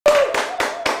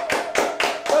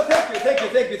thank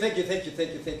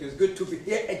you. It's good to be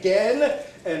here again,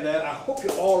 and I hope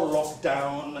you're all locked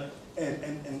down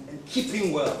and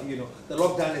keeping well. You know, the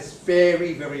lockdown is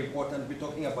very, very important. We'll be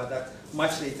talking about that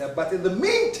much later. But in the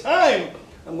meantime,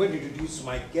 I'm going to introduce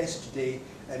my guest today,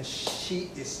 and she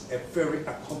is a very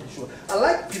accomplished one. I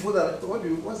like people that,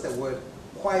 what's the word?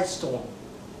 Quiet storm.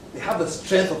 They have the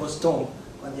strength of a storm,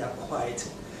 and they are quiet.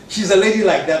 She's a lady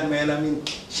like that, man. I mean,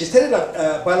 she studied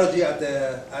biology at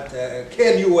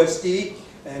KNUST,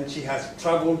 and she has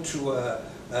traveled to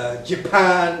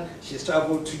Japan, she's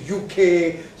traveled to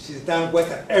UK, she's done work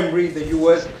at Emory, the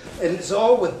US, and it's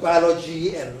all with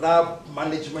biology and lab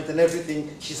management and everything.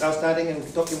 She's outstanding, and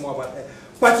we're talking more about her.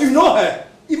 But you know her.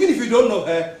 Even if you don't know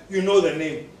her, you know the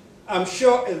name. I'm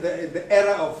sure in the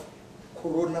era of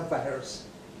coronavirus,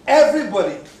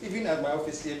 everybody, even at my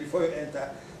office here, before you enter,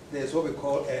 there's what we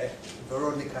call a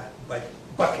Veronica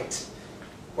Bucket.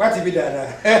 What have you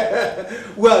done?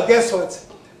 Well, guess what?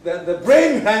 The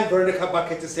brain behind Veronica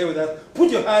Bucket is here with us.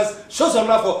 Put your hands, show some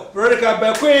love for Veronica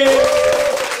Bekoe.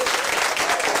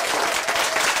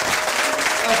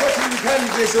 Unfortunately, you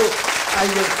can't do so.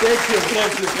 Thank you.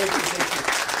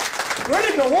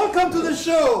 Veronica, welcome to the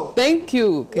show. Thank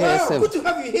you, KSM. Wow, good to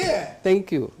have you here.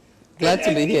 Thank you. Glad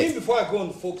to be here. Even before I go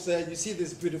on, folks, you see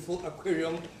this beautiful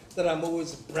aquarium that I'm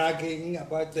always bragging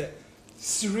about, the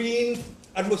serene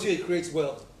atmosphere it creates.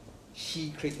 Well,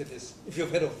 she created this. If you've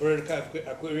heard of Veronica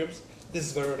Aquariums, this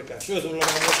is Veronica. Show us a lot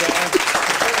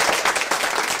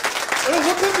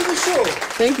welcome to the show.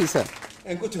 Thank you, sir.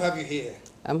 And good to have you here.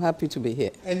 I'm happy to be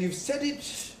here. And you've studied,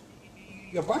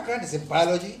 your background is in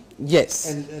biology? Yes.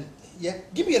 And yeah,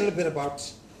 give me a little bit about,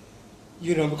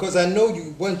 you know, because I know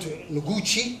you went to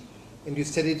Noguchi and you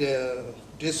studied,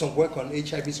 did some work on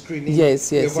HIV screening.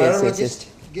 Yes. You're a virologist?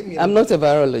 Give me I'm not a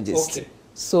virologist. Okay.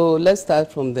 So let's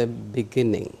start from the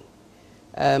beginning.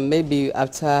 Maybe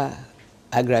after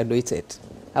I graduated,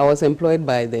 I was employed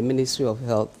by the Ministry of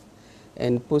Health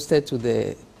and posted to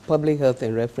the Public Health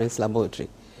and Reference Laboratory,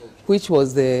 which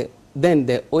was then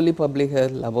the only public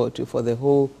health laboratory for the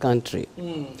whole country,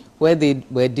 where they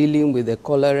were dealing with the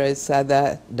cholera,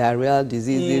 other diarrheal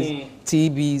diseases,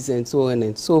 TBs, and so on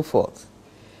and so forth.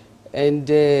 And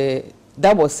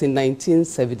that was in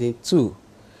 1972.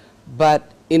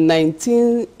 But in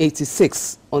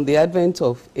 1986, on the advent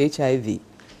of HIV,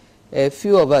 a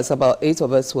few of us, about 8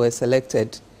 of us, were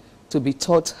selected to be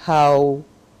taught how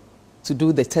to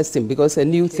do the testing, because a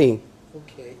new thing.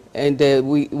 Okay. And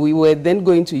we were then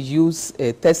going to use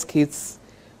test kits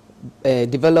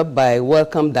developed by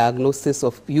Wellcome Diagnostics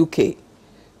of UK.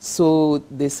 So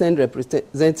they sent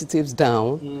representatives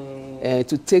down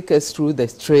to take us through the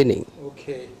training.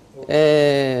 Okay.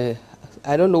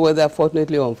 I don't know whether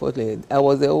fortunately or unfortunately, I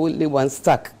was the only one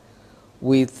stuck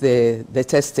with the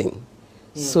testing.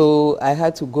 So I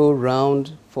had to go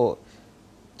around to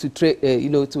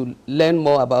learn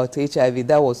more about HIV.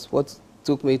 That was what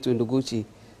took me to Noguchi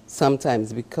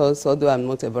sometimes, because although I'm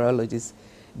not a virologist,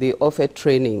 they offered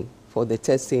training for the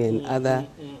testing and other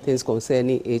things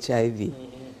concerning HIV.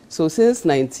 So since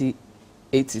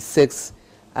 1986,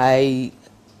 I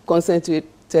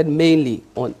concentrated mainly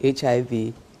on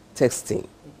HIV testing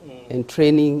and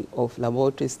training of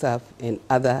laboratory staff and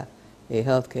other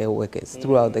healthcare workers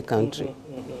throughout the country.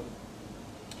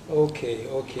 Okay.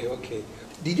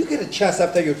 Did you get a chance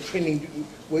after your training,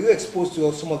 were you exposed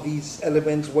to some of these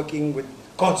elements, working with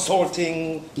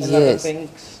consulting and other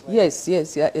things? Yes.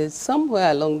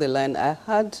 Somewhere along the line, I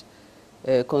had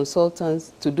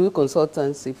consultants to do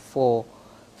consultancy for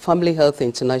Family Health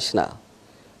International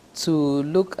to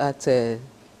look at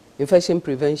infection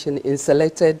prevention in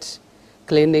selected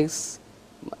clinics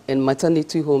and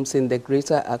maternity homes in the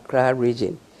Greater Accra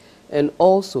region, and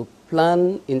also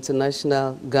Plan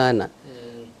International Ghana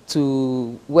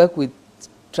to work with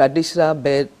traditional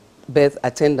birth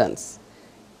attendants,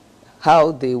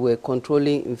 how they were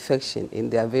controlling infection in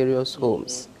their various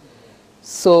homes.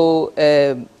 So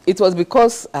it was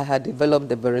because I had developed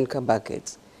the Veronica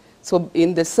Bucket. So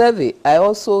in the survey, I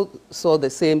also saw the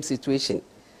same situation,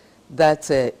 that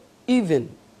even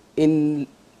in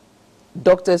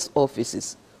doctors'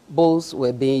 offices, bowls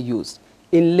were being used.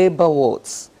 In labor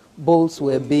wards, bowls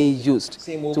were being used.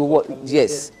 To what?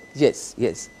 Yes.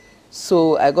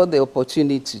 So I got the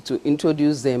opportunity to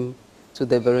introduce them to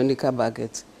the Veronica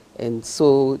Bucket, and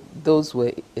so those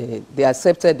were they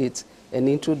accepted it and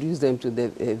introduced them to the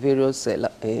various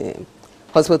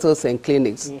hospitals and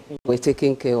clinics were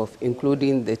taken care of,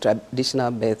 including the traditional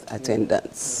birth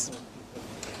attendants.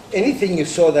 Anything you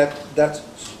saw that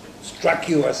struck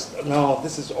you as, no,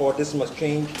 this must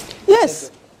change?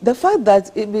 Yes, the fact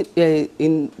that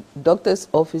in doctors'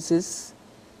 offices,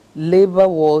 labor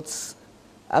wards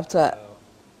after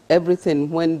everything.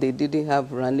 When they didn't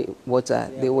have running water,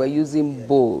 they were using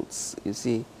bowls, you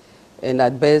see, and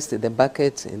at best the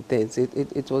buckets and things.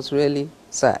 It was really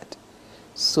sad.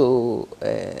 So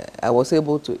I was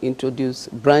able to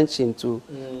branch into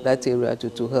that area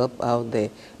to help out there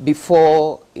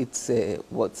before it's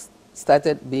what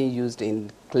started being used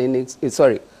in clinics,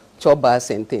 chobas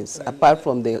and things. Apart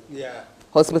from the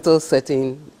hospital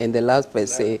setting and the labs per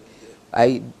se,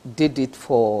 I did it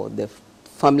for the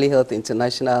Family Health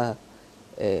International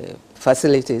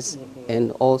facilities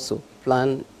and also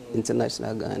Plan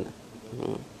International Ghana.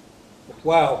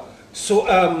 Wow. So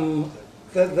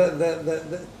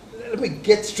let me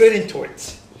get straight into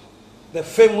it. The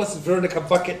famous Veronica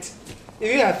Bucket.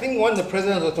 Yeah, I think when the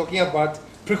president was talking about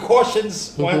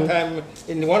precautions one time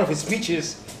in one of his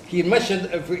speeches, he mentioned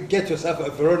get yourself a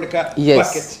Veronica Bucket.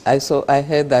 Yes, I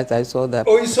heard that. I saw that.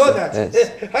 Oh, you saw that?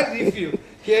 Yes. How did you feel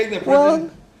hearing the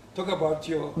president talk about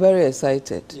your... Very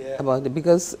excited about it,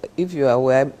 because if you are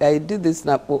aware, I did this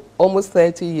now almost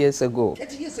 30 years ago.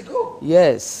 30 years ago?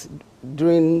 Yes,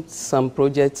 during some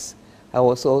projects I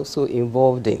was also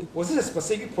involved in. Was it a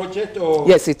specific project or?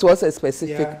 Yes, it was a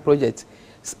specific project.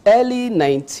 Early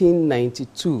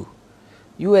 1992,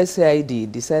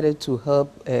 USAID decided to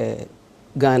help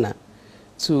Ghana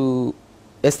to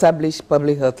establish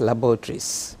public health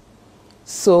laboratories.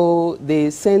 So they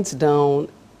sent down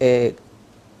a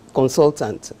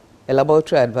consultant, a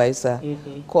laboratory advisor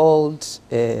called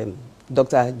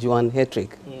Dr. Joan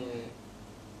Hetrick.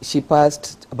 She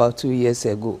passed about 2 years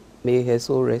ago. May her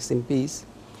soul rest in peace.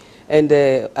 And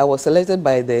I was selected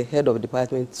by the head of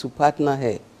department to partner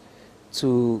her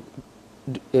to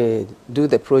do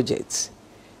the project.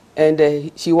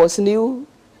 And she was new.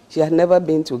 She had never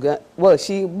been to Ghana. Well,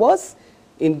 she was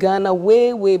in Ghana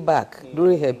way back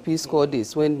during her Peace Corps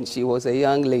days when she was a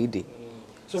young lady.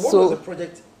 So what was the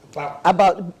project about?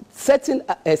 About certain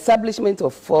establishment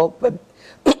of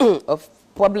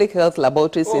public health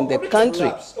laboratories in the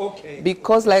country.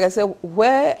 Because, like I said,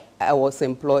 where I was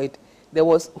employed, there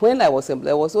was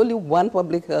only one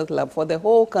public health lab for the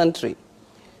whole country.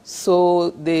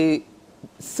 So they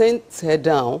sent her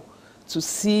down to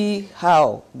see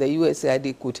how the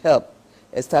USAID could help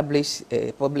establish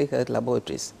public health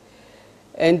laboratories.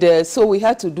 And so we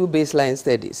had to do baseline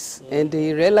studies. And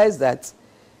they realized that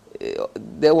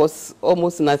there was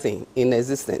almost nothing in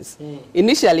existence.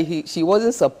 Initially, she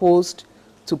wasn't supposed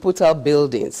to put out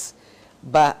buildings.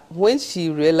 But when she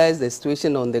realized the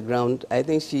situation on the ground, I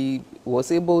think she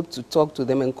was able to talk to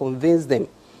them and convince them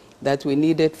that we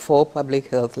needed 4 public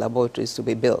health laboratories to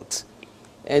be built.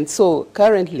 And so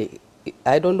currently,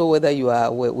 I don't know whether you are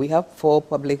aware, we have 4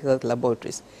 public health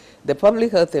laboratories. The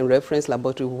Public Health and Reference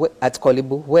Laboratory at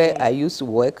Kolibu, where I used to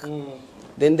work.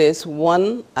 Then there's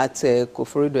one at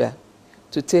Koforidua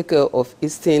to take care of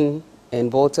Eastern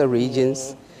and Volta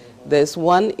regions. There's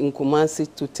one in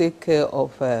Kumasi to take care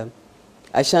of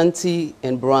Ashanti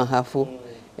and Brahafo.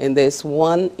 And there's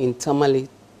one in Tamale,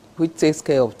 which takes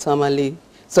care of Tamale,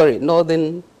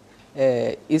 Northern,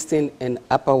 Eastern, and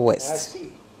Upper West. I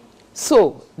see.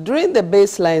 So during the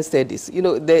baseline studies, you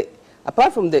know,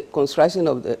 apart from the construction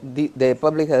of the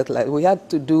public health lab, we had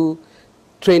to do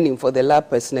training for the lab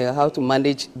personnel, how to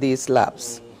manage these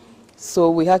labs. So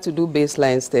we had to do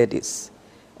baseline studies.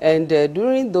 And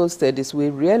during those studies, we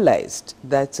realized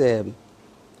that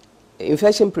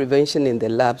infection prevention in the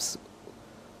labs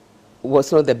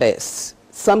was not the best.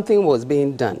 Something was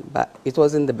being done, but it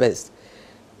wasn't the best.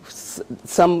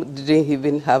 Some didn't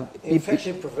even have...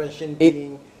 Infection prevention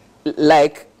being...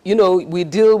 Like, you know, we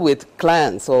deal with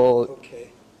clients or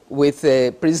with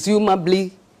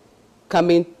presumably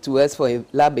coming to us for a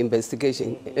lab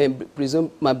investigation, and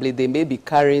presumably they may be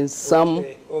carrying some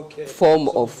form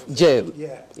of germ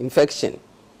infection.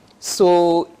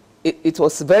 So it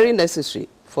was very necessary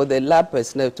for the lab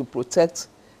personnel to protect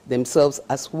themselves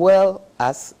as well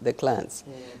as the clients.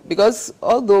 Because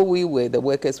although we were the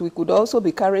workers, we could also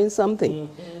be carrying something.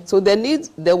 So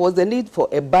there was the need for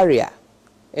a barrier.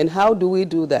 And how do we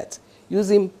do that?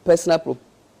 Using personal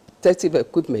protective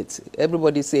equipment.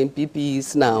 Everybody's saying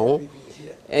PPEs now.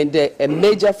 And a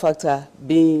major factor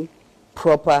being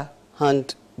proper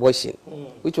hand washing,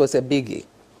 which was a biggie.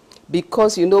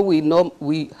 Because, you know,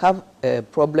 we have a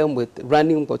problem with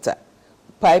running water,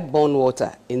 pipe-borne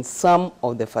water in some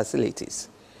of the facilities.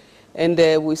 And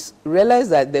we realized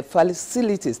that the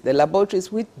facilities, the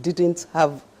laboratories which didn't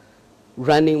have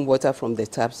running water from the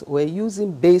taps were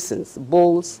using basins,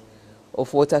 bowls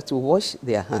of water to wash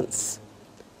their hands.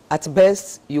 At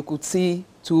best, you could see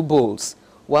 2 bowls,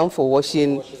 one for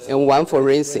washing and one for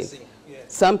rinsing.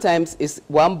 Sometimes it's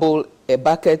one bowl, a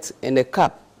bucket, and a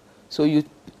cup So you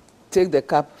take the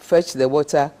cup, fetch the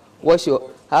water, wash your,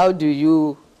 how do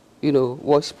you,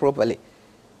 wash properly?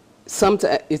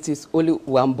 Sometimes it is only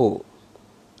one bowl.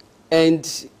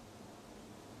 And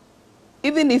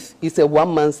even if it's a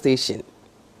one-man station,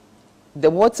 the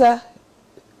water,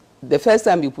 the first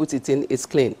time you put it in, is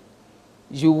clean.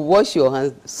 You wash your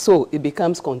hands, so it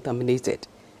becomes contaminated.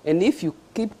 And if you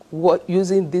keep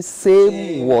using this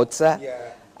same water,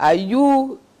 are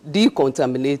you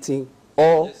decontaminating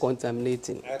or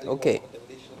contaminating? Okay.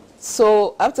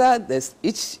 So after this,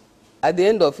 at the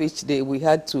end of each day, we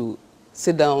had to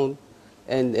sit down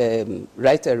and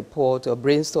write a report or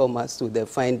brainstorm as to the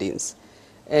findings.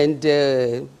 And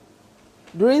during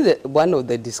one of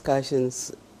the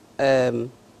discussions, we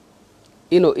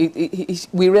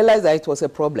realized that it was a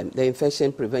problem, the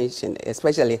infection prevention,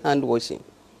 especially hand washing.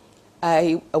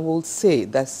 I will say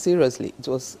that seriously, it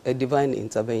was a divine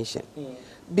intervention.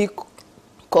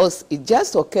 Because it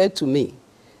just occurred to me,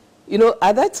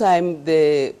 at that time,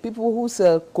 the people who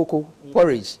sell cocoa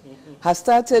porridge had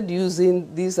started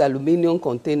using these aluminum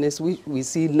containers, which we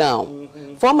see now.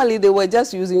 Formerly, they were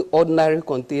just using ordinary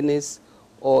containers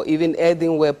or even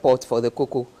earthenware pots for the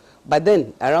cocoa. But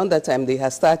then, around that time, they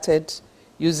had started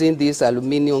using these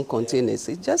aluminum containers.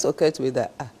 It just occurred to me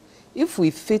that if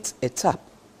we fit a tap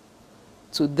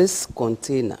to this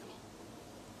container,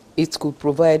 it could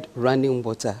provide running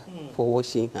water for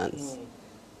washing hands.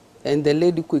 And the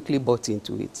lady quickly bought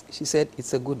into it. She said,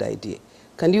 it's a good idea.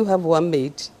 Can you have one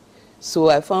made? So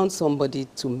I found somebody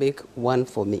to make one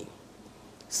for me.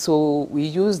 So we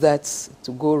used that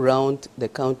to go around the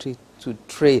country to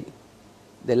train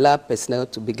the lab personnel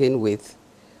to begin with,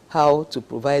 how to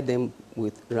provide them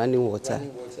with running water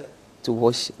to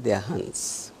wash their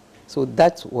hands. So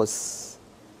that was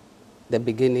the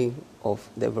beginning of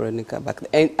the Veronica Bucket.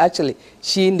 And actually,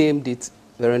 she named it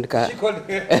Veronica. She called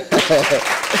it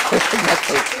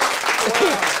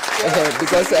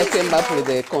because I came up with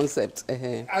the concept.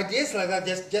 Ideas like that,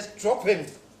 just drop him.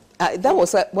 That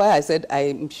was why I said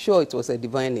I'm sure it was a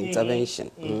divine intervention.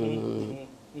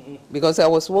 Because I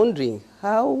was wondering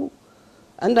how,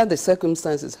 under the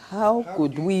circumstances, how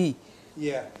could we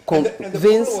convince... And the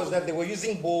problem was that they were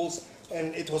using bowls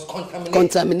and it was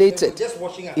contaminated. Just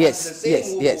washing our hands, the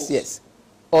same yes.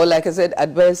 Or like I said,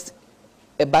 at best,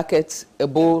 a bucket, a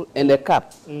bowl, and a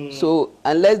cup. So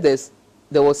unless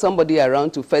there was somebody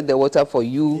around to fetch the water for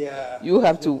you, you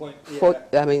have to...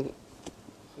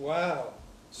 Wow.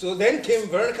 So then came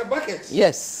Veronica Bucket.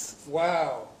 Yes.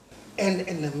 Wow. And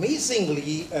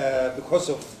amazingly, because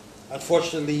of,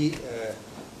 unfortunately,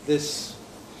 this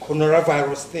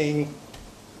coronavirus thing,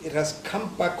 it has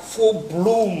come back full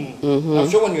bloom. I'm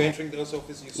sure when you're entering those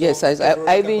offices, you saw. Yes,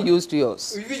 I even used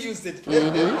yours. You even used it.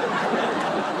 Veronica,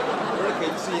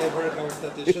 you see, Veronica was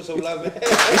starting to show some love. And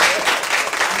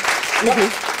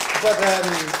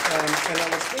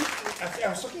I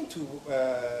was talking to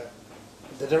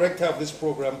the director of this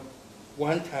program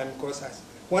one time, because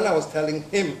when I was telling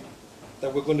him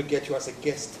that we're going to get you as a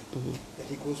guest, and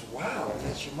he goes, wow,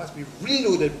 then she must be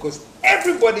reloaded because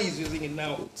everybody is using it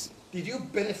now. Did you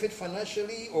benefit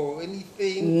financially or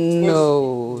anything?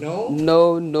 No,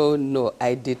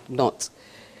 I did not.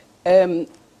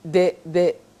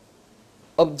 The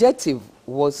objective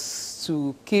was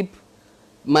to keep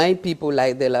my people,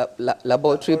 like the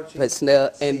laboratory personnel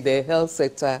and the health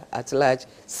sector at large,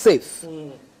 safe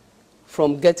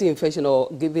from getting infection or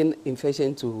giving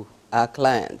infection to our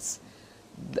clients.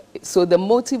 So the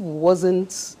motive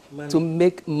wasn't to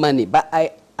make money, but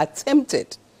I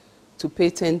attempted to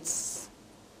patent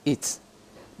it.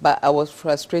 But I was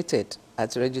frustrated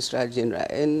at Registrar General,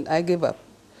 and I gave up.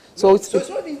 So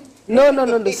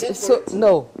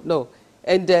no.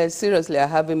 And seriously, I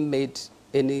haven't made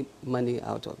any money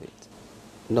out of it.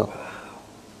 No. Wow.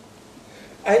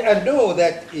 I know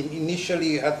that initially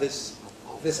you had this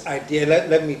idea,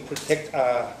 let me protect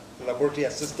our laboratory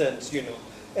assistants,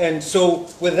 And so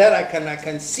with that, I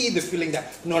can see the feeling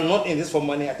that, no, I'm not in this for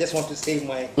money, I just want to save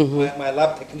my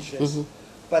lab technicians.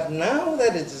 But now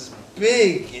that it is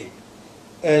big,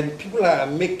 and people are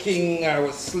making, I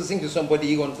was listening to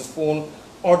somebody on the phone,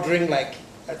 ordering like,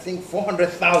 I think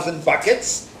 400,000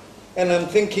 buckets, and I'm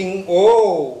thinking,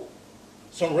 oh,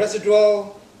 some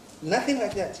residual, nothing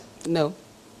like that. No.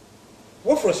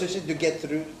 What frustration do you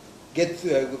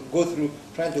go through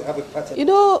trying to have a pattern?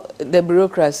 The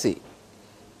bureaucracy.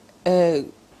 Every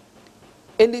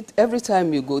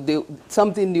time you go,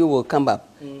 something new will come up.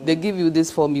 They give you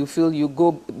this form, you fill, you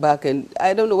go back, and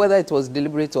I don't know whether it was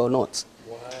deliberate or not.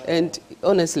 Wow. And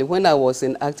honestly, when I was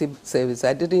in active service,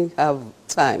 I didn't have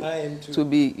time to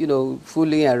be, you know,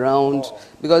 fooling around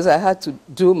because I had to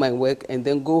do my work and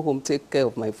then go home, take care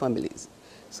of my families.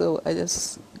 So I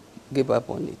just gave up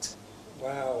on it.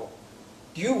 Wow.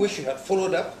 Do you wish you had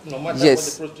followed up, no matter what the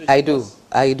frustration I do. was?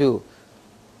 I do.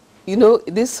 You know,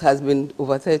 this has been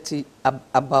over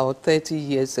about 30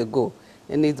 years ago,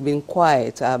 and it's been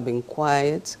quiet. I've been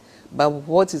quiet. But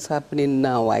what is happening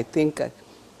now, I think,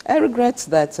 I regret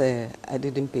that I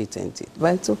didn't pay attention.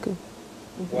 But it's okay.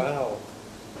 Wow.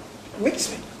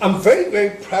 I'm very,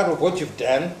 very proud of what you've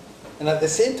done. And at the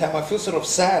same time, I feel sort of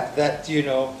sad that, you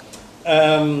know,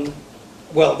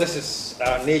 well, this is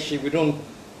our nation. We don't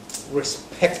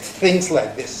respect things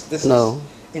like this. This is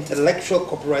intellectual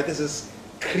copyright. This is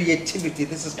creativity.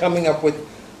 This is coming up with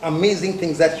amazing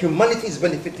things that humanity is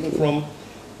benefiting from,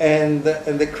 and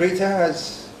the creator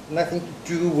has nothing to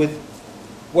do with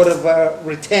whatever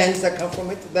returns that come from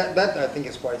it. That I think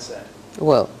is quite sad.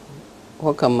 Well,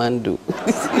 what can man do?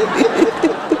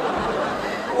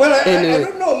 Well, anyway. I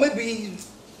don't know. Maybe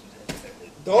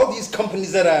all these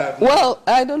companies that are... Well,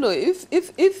 I don't know. If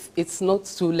it's not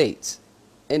too late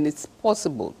and it's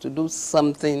possible to do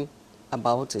something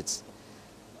about it,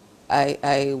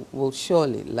 I will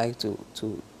surely like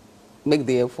to make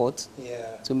the effort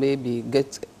to maybe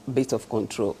get a bit of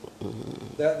control.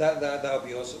 That would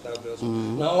be awesome. That would be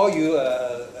awesome. Now, all you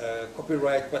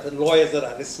copyright but lawyers that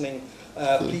are listening,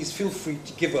 please feel free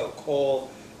to give a call,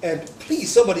 and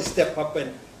please somebody step up,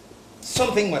 and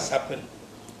something must happen.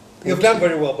 You've done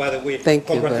very well, by the way. Thank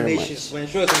you very much. Congratulations. I'm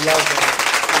sure it's a loud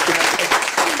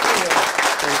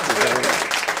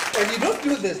And you don't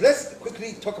do this. Let's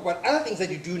quickly talk about other things that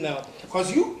you do now,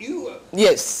 because you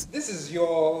yes, this is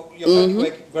your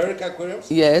Veronica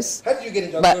Aquariums. Yes. How did you get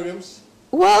into aquariums?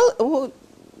 Well,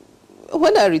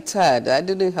 when I retired, I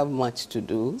didn't have much to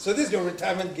do. So this is your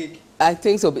retirement gig? I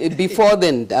think so. Before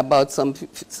then, about some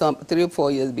 3 or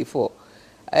 4 years before.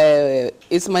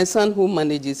 It's my son who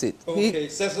manages it. Okay, he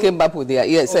Cecil? came up with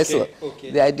Cecil, okay.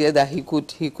 the idea that he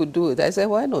could do it. I said,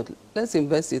 why not? Let's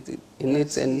invest in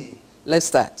it and let's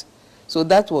start. So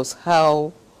that was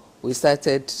how we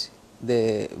started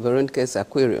the Veronica's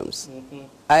Aquariums.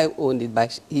 I own it,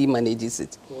 but he manages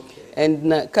it. Okay.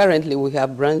 And currently we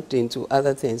have branched into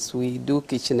other things. We do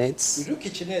kitchenettes. You do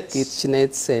kitchenettes?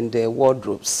 Kitchenettes and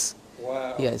wardrobes.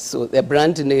 Wow. Yes, so the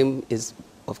brand name is,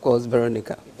 of course,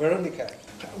 Veronica. Veronica.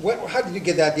 How did you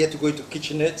get the idea to go into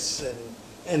kitchenettes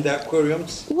and the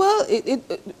aquariums? Well,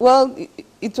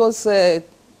 it was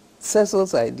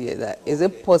Cecil's idea that is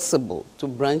it possible to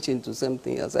branch into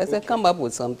something else. I said, come up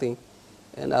with something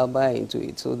and I'll buy into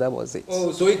it. So that was it.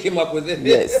 Oh, so he came up with it?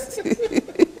 Yes.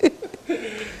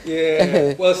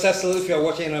 Yeah. Well, Cecil, if you're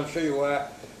watching, I'm sure you are,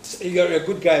 you're a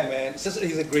good guy, man. Cecil,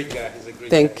 he's a great guy. He's a great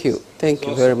guy. Thank you. Thank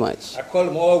you very much. I call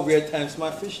him all weird times.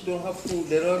 My fish don't have food.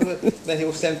 They don't. Then he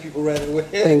will send people right away.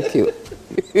 Thank you.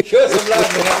 Show some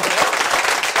love, man.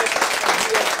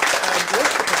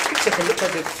 Let's take a look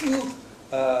at a few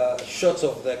shots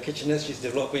of the kitchenettes she's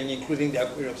developing, including the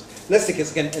aquariums. Let's take a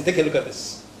second and take a look at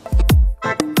this.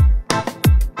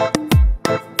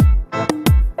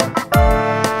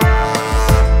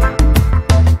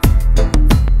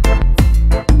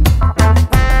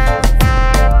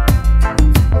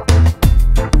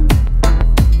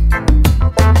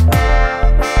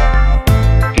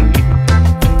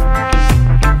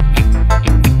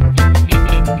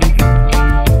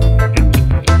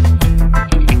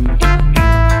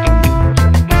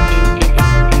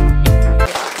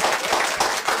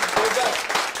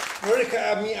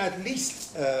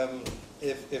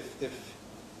 If the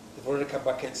Veronica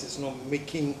Bucket is not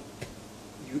making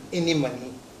you any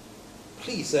money,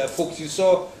 please, folks, you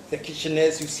saw the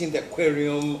kitchenettes, you've seen the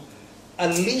aquarium,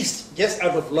 at least just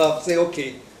out of love, say,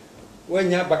 okay,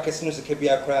 when your buckets knows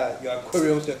your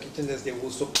aquariums, your kitchenettes, they will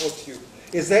support you.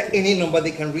 Is there any number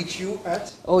they can reach you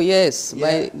at? Oh, yes,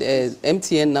 my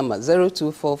MTN number,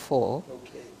 0244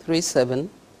 37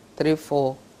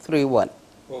 3431.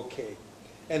 Okay.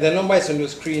 And the number is on your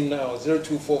screen now,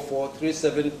 0244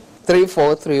 37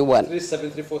 3431.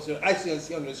 3734. I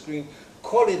see on the screen.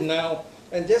 Call it now,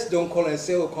 and just don't call and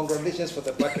say, oh, congratulations for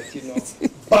the bucket, you know.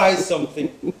 Buy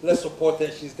something. Let's support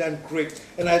her. She's done great.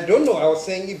 And I don't know, I was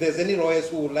saying if there's any lawyers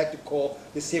who would like to call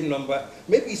the same number,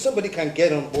 maybe somebody can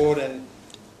get on board and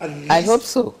at least... I hope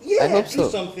so. Yeah, I hope do so.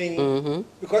 something,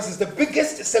 because it's the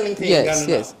biggest selling thing in Ghana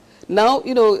now. Now,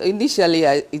 you know, initially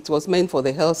it was meant for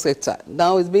the health sector.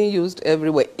 Now it's being used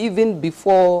everywhere, even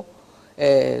before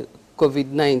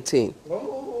COVID-19.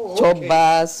 Oh, Chop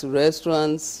bars,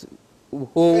 restaurants,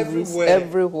 homes,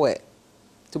 everywhere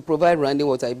to provide running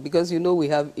water. Because, you know, we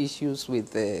have issues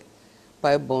with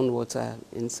pipe-borne water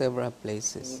in several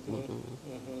places.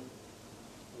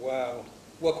 Wow.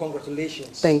 Well,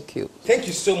 congratulations. Thank you. Thank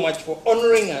you so much for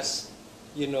honoring us,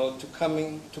 you know, to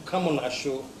come on our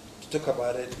show to talk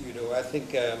about it. You know, I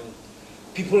think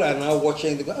people are now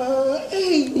watching. They go,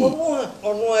 hey,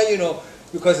 Onwa, you know,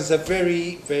 because it's a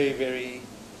very, very, very,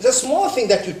 it's a small thing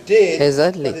that you did,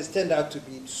 exactly, but it's turned out to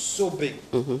be so big.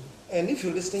 And if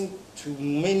you're listening to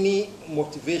many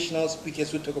motivational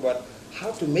speakers who talk about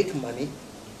how to make money,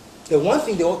 the one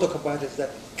thing they all talk about is that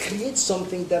create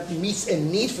something that meets a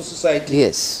need for society.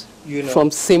 Yes. You know, from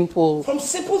simple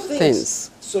things.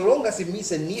 So long as it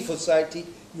meets a need for society,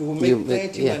 you will make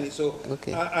plenty money. So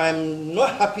I'm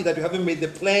not happy that you haven't made the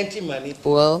plenty money.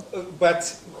 Well,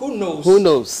 but who knows? Who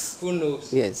knows? Who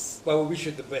knows? Yes. But we wish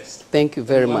you the best. Thank you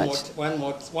very much.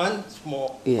 Once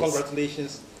more, yes,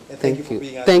 congratulations. And thank you for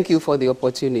being Thank you for the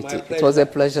opportunity. It was a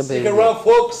pleasure being here. Stick around,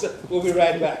 folks. We'll be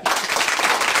right back.